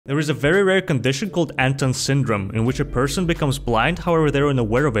There is a very rare condition called Anton syndrome, in which a person becomes blind, however they are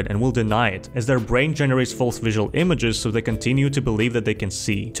unaware of it and will deny it, as their brain generates false visual images so they continue to believe that they can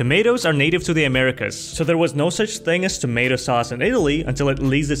see. Tomatoes are native to the Americas, so there was no such thing as tomato sauce in Italy until at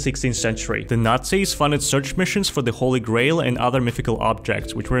least the 16th century. The Nazis funded search missions for the Holy Grail and other mythical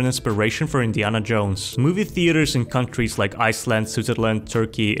objects, which were an inspiration for Indiana Jones. Movie theaters in countries like Iceland, Switzerland,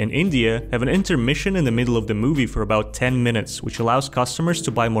 Turkey, and India have an intermission in the middle of the movie for about 10 minutes, which allows customers to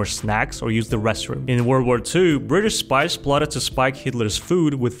buy more snacks or use the restroom. In World War II, British spies plotted to spike Hitler's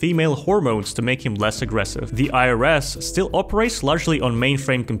food with female hormones to make him less aggressive. The IRS still operates largely on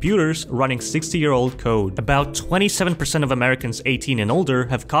mainframe computers running 60-year-old code. About 27% of Americans 18 and older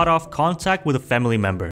have cut off contact with a family member.